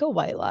would be like a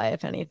white lie,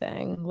 if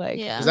anything. Like,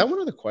 Yeah. Is that one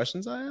of the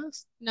questions I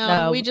asked?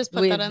 No, we just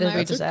put that in there. We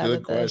That's just a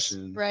added good this.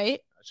 question. Right?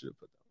 I should have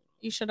put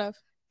that You should have.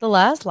 The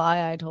last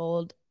lie I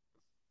told,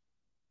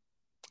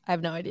 I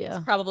have no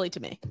idea Probably to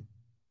me.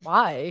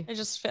 why. I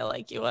just feel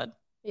like you would.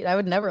 Dude, I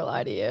would never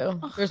lie to you.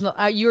 There's no,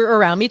 you're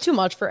around me too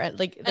much for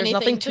like. There's Anything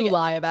nothing to to get-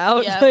 lie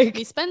about. Yeah, Like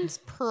we spend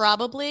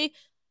probably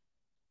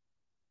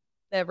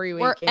every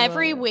week. we're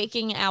every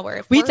waking hour.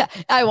 If We we're-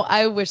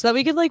 I wish that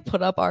we could like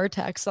put up our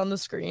text on the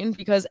screen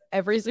because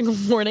every single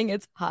morning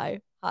it's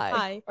hi.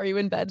 Hi. Are you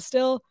in bed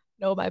still?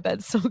 No, my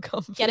bed's so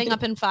comfy. getting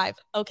up in 5.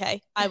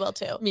 Okay, I will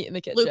too. Meet in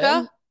the kitchen.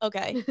 Luca?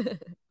 Okay.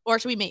 Or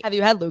should we meet? Have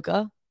you had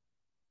Luca?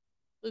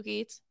 Luke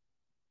eats.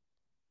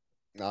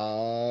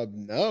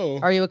 No.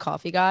 Are you a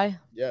coffee guy?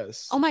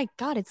 Yes. Oh my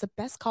God, it's the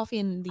best coffee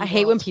in the I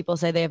hate when world. people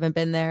say they haven't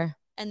been there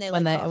And they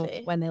when like they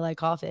coffee. when they like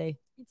coffee.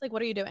 It's like,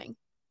 what are you doing?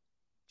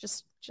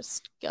 Just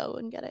go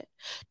and get it.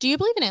 Do you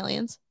believe in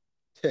aliens?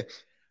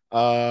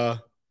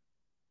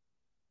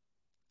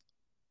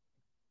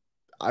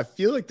 I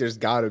feel like there's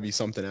got to be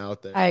something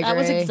out there. I agree. That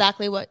was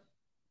exactly what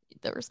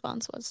the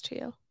response was to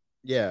you.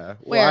 Yeah.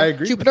 Well, Where? I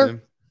agree Jupiter? with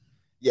him.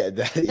 Yeah,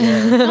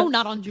 yeah. No,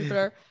 not on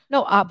Jupiter.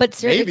 No, but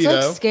seriously, Maybe, it's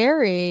like though.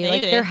 scary. Like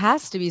Maybe. there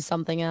has to be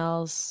something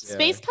else. Yeah.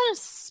 Space kind of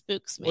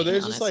spooks me. Well,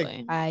 there's just, like,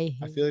 honestly. I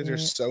I feel like hate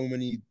there's it. so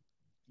many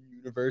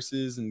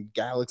universes and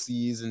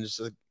galaxies, and just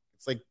like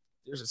it's like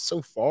there's just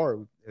so far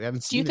we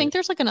haven't Do seen. you think it.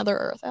 there's like another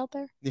Earth out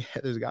there? Yeah,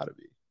 there's got to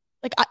be.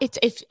 Like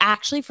it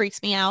actually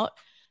freaks me out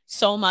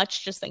so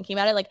much just thinking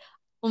about it. Like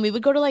when we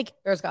would go to like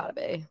There's got to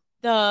be.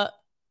 the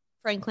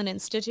Franklin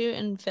Institute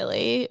in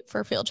Philly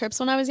for field trips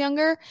when I was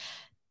younger,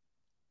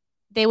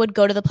 they would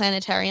go to the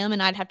planetarium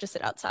and I'd have to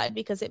sit outside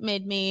because it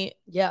made me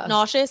Yeah.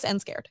 nauseous and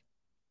scared.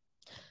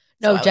 So I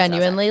No, would sit outside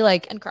genuinely.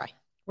 Like, and cry.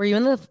 were you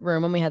in the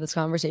room when we had this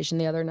conversation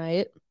the other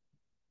night?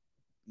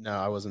 No,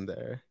 I wasn't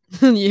there.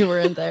 You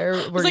weren't there.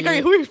 I was like,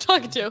 who are you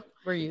talking to?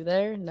 Were you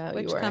there? No,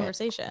 Which you weren't.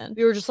 conversation?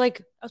 We were just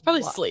like, I was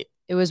probably What? asleep.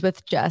 it was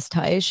with Jess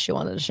Teish. She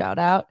wanted to shout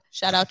out.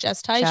 Shout out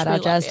Jess Teish. Shout We out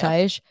love Jess you.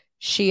 Teish.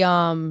 She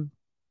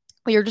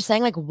we were just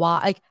saying like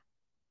why like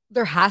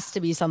there has to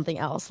be something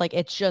else. Like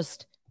it's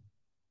just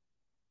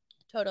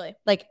Totally.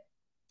 like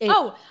it,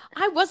 Oh,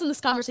 I was in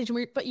this conversation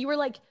where, but you were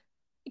like,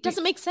 it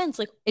doesn't make sense.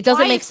 Like it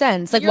doesn't why make is-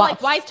 sense. Like you're why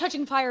like, why is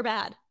touching fire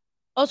bad?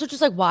 also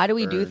just like why do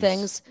we do Burns.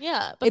 things?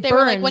 Yeah, but It they were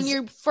like, when burns.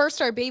 you first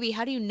start a baby,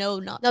 how do you know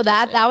not? No, to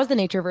touch that it? was the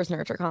nature versus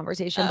nurture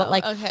conversation. But Oh,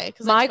 like okay,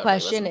 'cause I my totally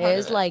question wasn't part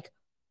is of it. like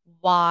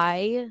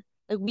why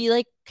like we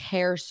like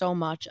care so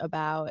much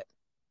about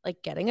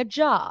like getting a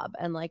job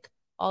and like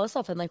all this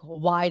stuff and like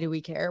why do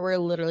we care? We're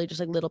literally just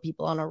like little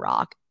people on a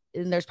rock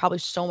and there's probably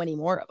so many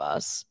more of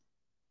us,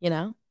 you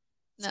know?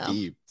 It's No.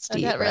 deep. It's I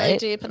deep, got really right?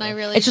 deep, and I Yeah.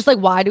 really. It's just like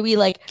why do we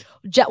like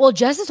well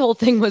Jess's whole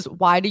thing was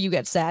why do you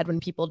get sad when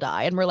people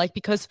die? And we're like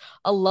because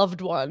a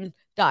loved one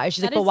dies.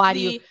 She's that like, but is why do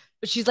the you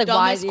but she's like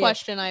why dumbest do you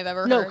question I've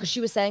ever no, heard. because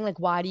she was saying like,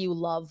 why do you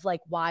love?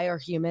 Like, why are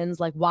humans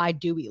like? Why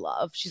do we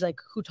love? She's like,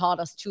 who taught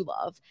us to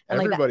love? And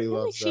like that, Everybody feel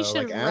like loves she though.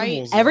 should Like write-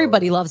 animals.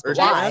 Everybody love. loves, Or but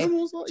do why?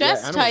 animals love?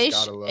 Jess animals Teish,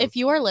 gotta love. if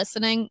you are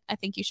listening, I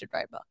think you should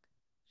write a book.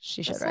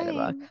 she should Just write a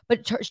book. saying.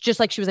 But just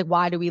like she was like,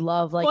 why do we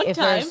love? Like, One if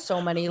time- there's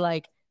so many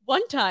like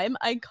One time,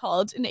 I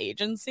called an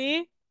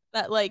agency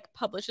that like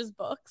publishes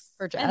books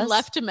For and Jess?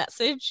 left a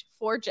message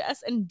for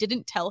Jess and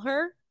didn't tell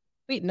her.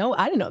 wait, no,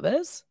 I didn't know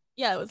this.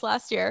 Yeah, it was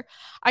last year.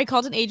 I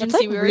called an That's agency.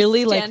 like we were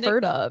really like standing-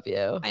 Ferda of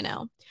you. I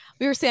know.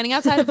 We were standing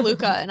outside of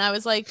Luca, and I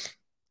was like,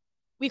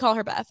 we call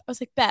her Beth. I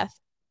was like, Beth,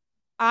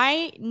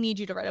 I need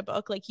you to write a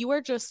book. Like,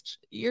 you're just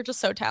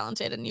so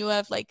talented, and you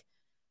have like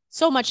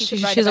so much you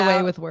could write She's about.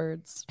 away with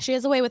words. She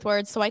has a way with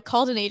words. So I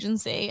called an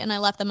agency, and I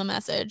left them a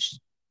message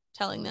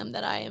telling them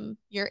that I am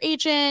your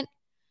agent,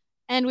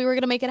 and we were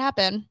gonna make it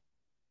happen.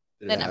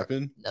 Did they it never-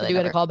 happen? No, Did they you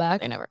get a never, call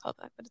back? they never called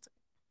back, but It's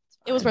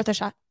it was fine. worth a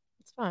shot.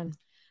 It's fine.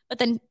 But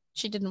then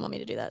she didn't want me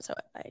to do that, so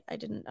I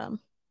didn't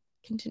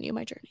continue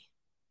my journey.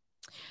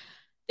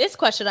 This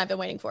question I've been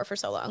waiting for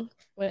so long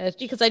Which,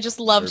 because I just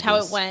loved how it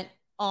Nervous. went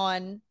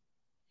on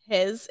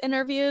his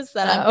interviews.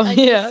 That Oh, I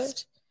yeah.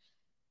 just,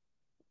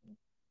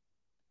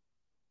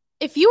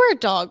 if you were a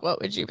dog,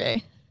 what would you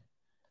be,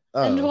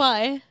 and Oh,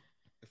 why?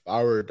 if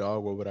I were a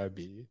dog, what would I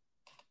be?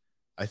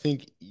 I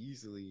think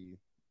easily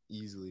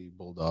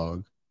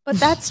bulldog. But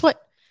that's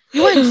what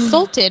you were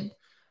insulted.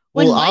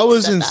 When Well, I Mike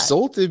was said that.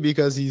 insulted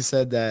because he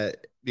said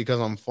that because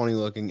I'm funny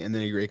looking and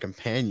then a great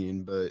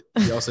companion, but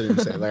he also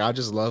didn't say like I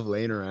just love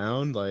laying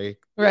around. Like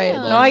Right.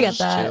 Yeah. No, I get just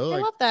that. chill, I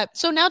like, love that.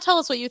 So now tell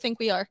us what you think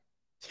we are.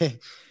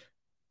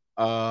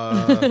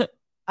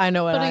 I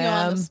know what Putting I you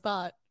on am. the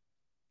spot.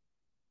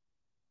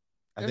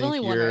 I There's think only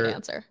one right you're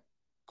answer.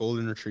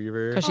 golden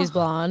retriever. Because she's Oh.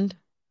 blonde.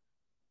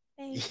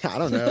 Yeah, I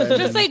don't know. And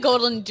Just then- say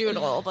golden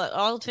doodle, but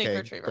I'll take okay,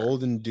 retriever.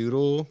 golden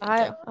doodle.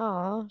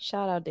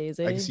 Shout out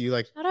Daisy. I can see you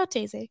like Shout out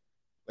Daisy.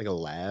 a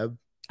lab.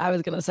 I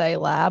was gonna say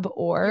lab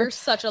or You're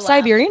such a lab.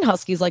 Siberian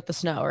Huskies like the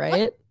snow,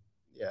 right?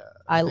 Yeah,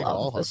 I think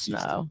all love the huskies do.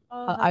 snow.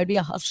 Oh, I'd be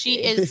a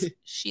husky.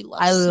 She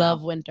loves I snow.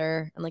 love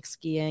winter and like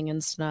skiing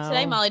and snow.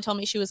 Today Molly told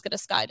me she was gonna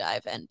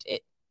skydive and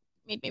it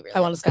made me really I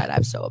want to upset.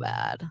 skydive so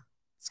bad.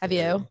 Have you?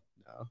 Scary.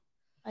 No.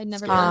 I'd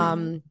never Scary.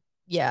 done that.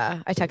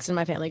 Yeah, I texted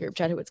my family group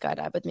chat who would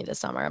skydive with me this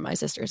summer, and my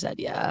sister said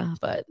yeah,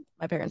 but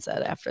my parents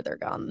said after they're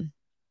gone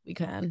we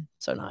can,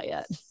 so not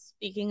yet.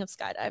 Speaking of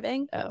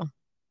skydiving, Oh,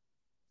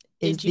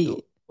 Did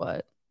you-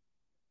 what?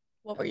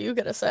 what were you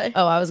gonna say?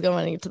 Oh, I was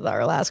going to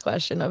our last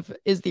question of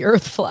is the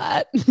Earth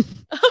flat?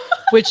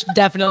 Which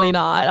definitely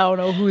not. I don't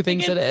know who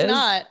thinks it It's is.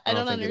 not. I I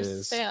don't don't think it is.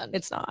 understand.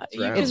 It's not. It's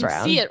you round. can It's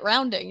round. see it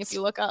rounding if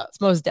you look up.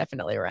 It's most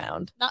definitely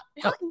round. Not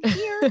in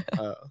here.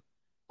 Oh.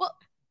 Well,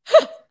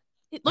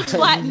 it looks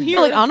flat in here.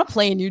 Like on a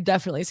plane, you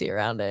definitely see a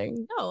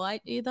rounding. No,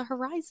 the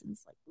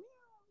horizon's like.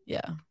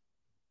 Yeah,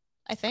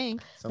 I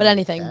think. Sounds but like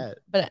anything. cat.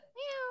 But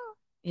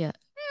yeah.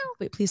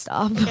 Wait, please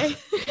stop. Okay.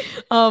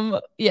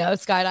 Yeah,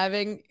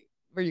 skydiving.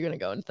 Were you gonna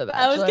go into the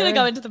Bachelor? I was gonna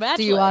go into The Bachelor.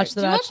 Do you watch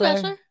The Do you watch Bachelor?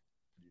 Bachelor?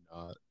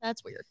 Not.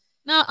 That's weird.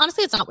 No,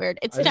 honestly, it's not weird.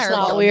 It's I just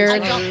terrible. not weird. I I'm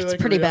not don't- really, It's like,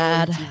 pretty a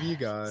reality bad. TV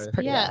guy. It's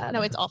pretty yeah, bad.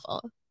 no, it's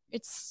awful.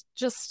 It's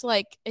just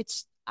like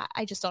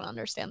I just don't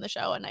understand the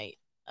show, and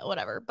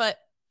whatever. But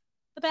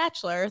The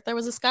Bachelor, there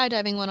was a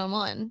skydiving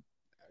 1-on-1.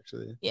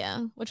 Actually,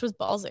 Yeah, which was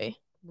ballsy.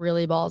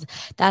 really balls.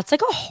 That's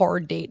like a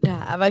hard date to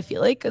have. I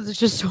feel like because it's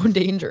just so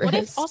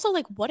dangerous.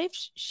 What if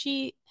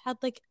she had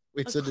like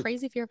wait. a So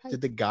crazy fear of heights?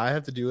 did the guy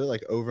have to do it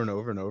like over and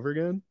over and over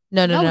again?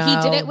 No, No, he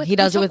did it with- He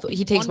does he it with. took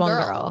He takes one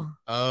one girl. girl.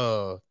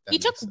 Oh, that He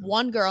took makes sense.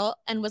 one girl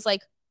and was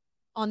like,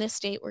 on this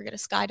date, we're gonna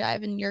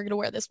skydive, and you're gonna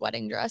wear this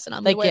wedding dress, and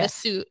I'm Like, gonna wear yeah. the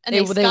suit. And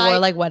They they wore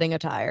like wedding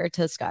attire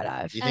to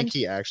skydive. Do you think and-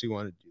 he actually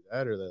wanted to do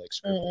that, or they like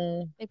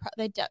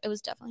scripted? it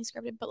was definitely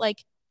scripted, but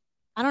like,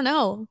 I don't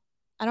know,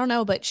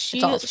 but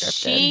she all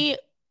scripted.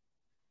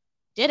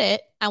 did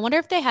it. I wonder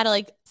if they had to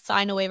like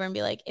sign a waiver and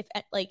be like, if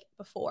like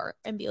before,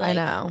 and be I like,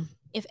 know.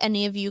 if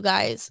any of you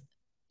guys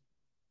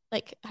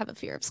like have a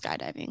fear of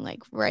skydiving,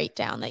 like write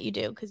down that you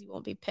do because you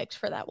won't be picked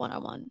for that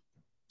 1-on-1.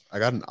 I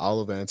got an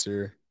olive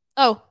answer.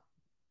 Oh,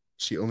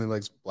 She only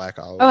likes black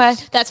olives.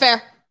 Okay, that's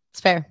fair. it's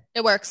fair.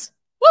 It works.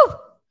 Woo!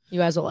 You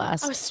guys will I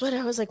last. was sweating.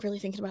 I was like really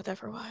thinking about that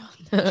for a while.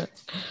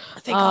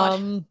 Thank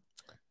God.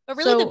 But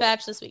really, so- the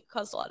batch this week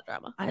caused a lot of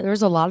drama. There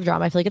was a lot of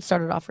drama. I feel like it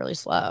started off really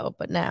slow,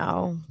 but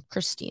now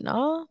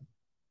Christina,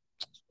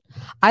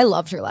 I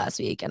loved her last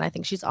week, and I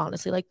think she's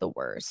honestly like the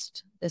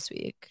worst this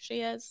week. She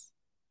is.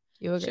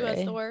 You agree? She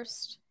was the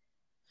worst.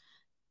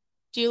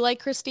 Do you like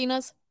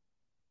Christina's?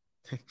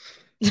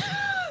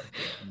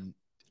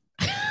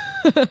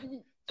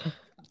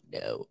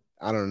 No.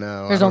 I don't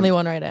know. There's I only don't-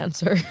 one right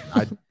answer.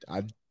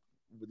 I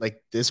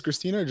like this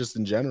Christina, or just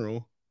in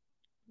general.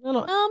 I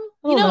don't-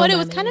 You know what? It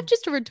was many. kind of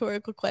just a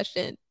rhetorical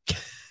question.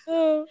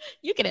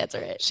 You can answer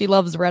it. She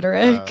loves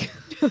rhetoric.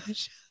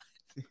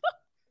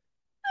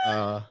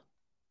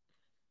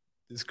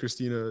 This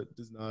Christina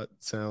does not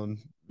sound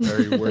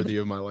very worthy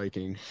of my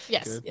liking.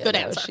 Yes. Good. Yeah, Good no,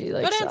 answer. She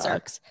like Good answer.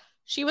 sucks.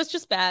 She was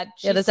just bad.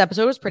 Yeah, this She's-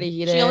 episode was pretty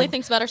heated. She only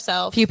thinks about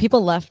herself. Few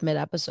people left mid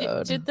Did,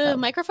 episode. did the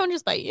microphone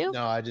just bite you?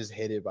 No, I just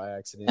hit it by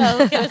accident.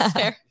 Oh, okay, that's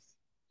fair.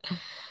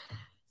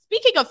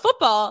 Speaking of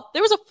football,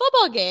 there was a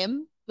football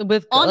game.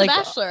 with on The like,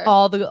 Bachelor.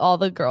 all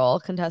the girl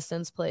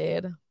contestants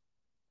played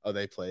Oh,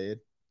 they played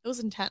It was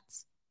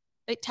intense.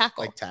 They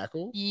tackle. like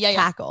tackle. yeah.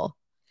 tackle.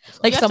 You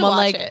Like have to someone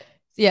watch like it.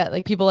 yeah,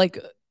 like people like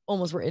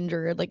almost were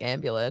injured, like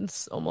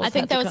ambulance almost. I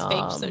think had that to was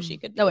fake so come. she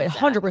could be No, it with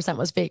Zach. 100%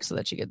 was fake so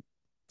that she could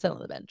sit on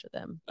the bench with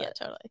him. Yeah, But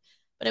totally.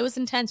 But it was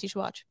intense. You should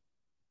watch.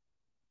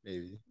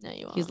 Maybe. No,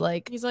 you won't. he's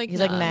like, he's like,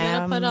 nah,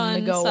 I'm I'm gonna put gonna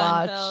on go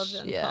Seinfeld watch.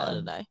 and Yeah. call it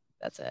a day.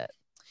 that's it.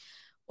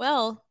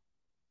 Well,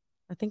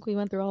 I think we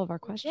went through all of our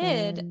we questions.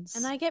 did,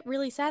 and I get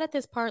really sad at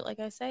this part, like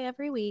I say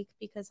every week,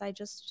 because I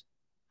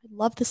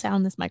love the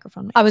sound this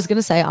microphone makes. I was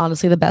gonna say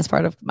honestly, the best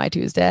part of my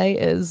Tuesday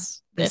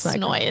is This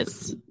microphone,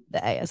 noise. the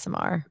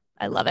ASMR.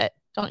 I love it.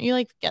 Don't you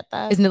like get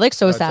that? Isn't it like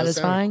so Oh, it does sound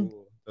satisfying?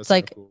 cool. It does It's sound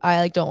like cool. I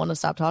like don't want to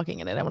stop talking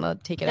in it. I want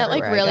to take it Get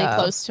like everywhere I really go.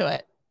 close to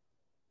it.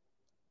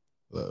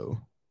 Low.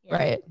 Yeah,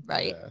 Right.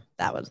 Right. Yeah.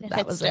 That was It that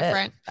hits was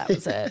different. it. That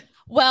was it.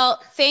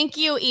 Well, thank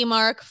you,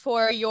 Emark,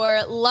 for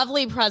your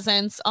lovely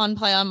presence on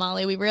Play on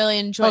Molly. We really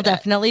I'll enjoyed it.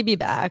 definitely be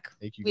back.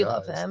 Thank you. We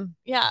guys. love him.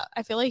 Yeah,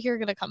 I feel like you're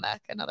gonna come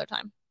back another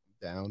time.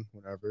 Down,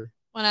 whatever.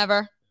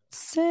 Whenever.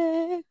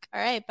 Sick. All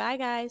right, bye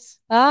guys.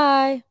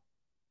 Bye.